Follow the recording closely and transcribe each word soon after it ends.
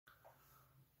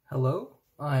Hello,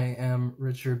 I am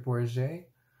Richard Bourget,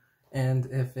 and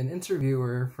if an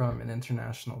interviewer from an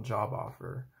international job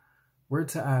offer were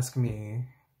to ask me,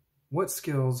 what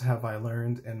skills have I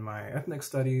learned in my ethnic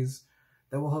studies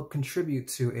that will help contribute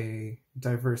to a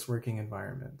diverse working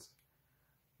environment?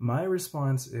 My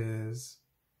response is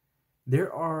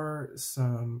there are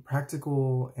some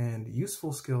practical and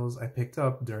useful skills I picked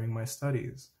up during my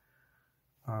studies.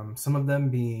 Some of them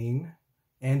being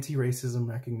anti-racism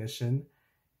recognition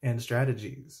and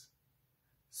strategies.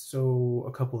 So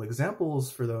a couple examples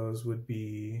for those would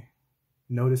be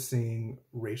noticing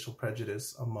racial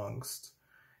prejudice amongst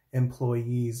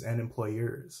employees and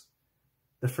employers.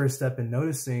 The first step in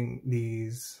noticing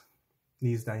these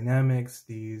dynamics,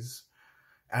 these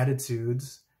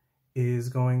attitudes, is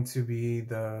going to be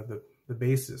the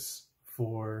basis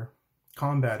for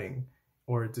combating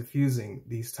or diffusing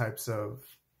these types of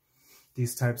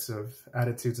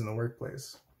attitudes in the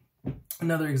workplace.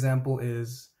 Another example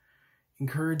is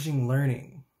encouraging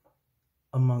learning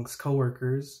amongst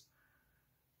coworkers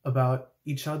about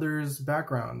each other's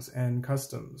backgrounds and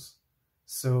customs.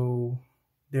 So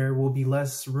there will be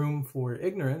less room for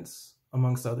ignorance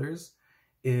amongst others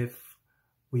if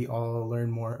we all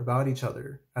learn more about each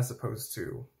other as opposed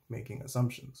to making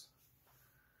assumptions.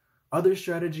 Other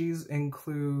skills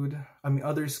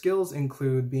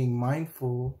include being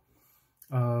mindful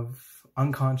of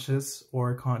unconscious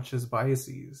or conscious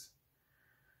biases.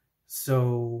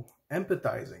 So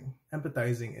empathizing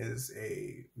is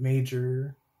a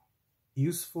major,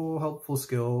 useful, helpful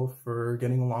skill for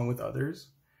getting along with others.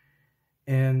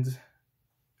 And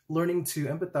learning to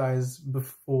empathize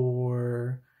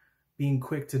before being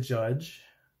quick to judge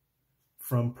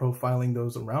from profiling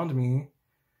those around me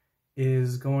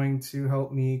is going to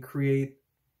help me create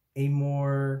a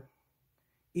more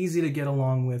easy to get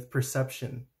along with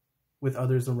perception with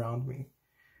others around me.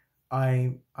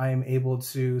 I am able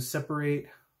to separate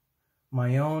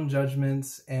my own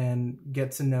judgments and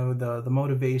get to know the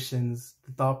motivations,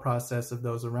 the thought process of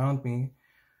those around me,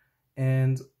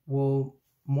 and will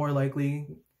more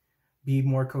likely be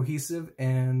more cohesive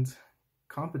and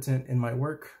competent in my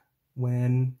work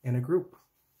when in a group.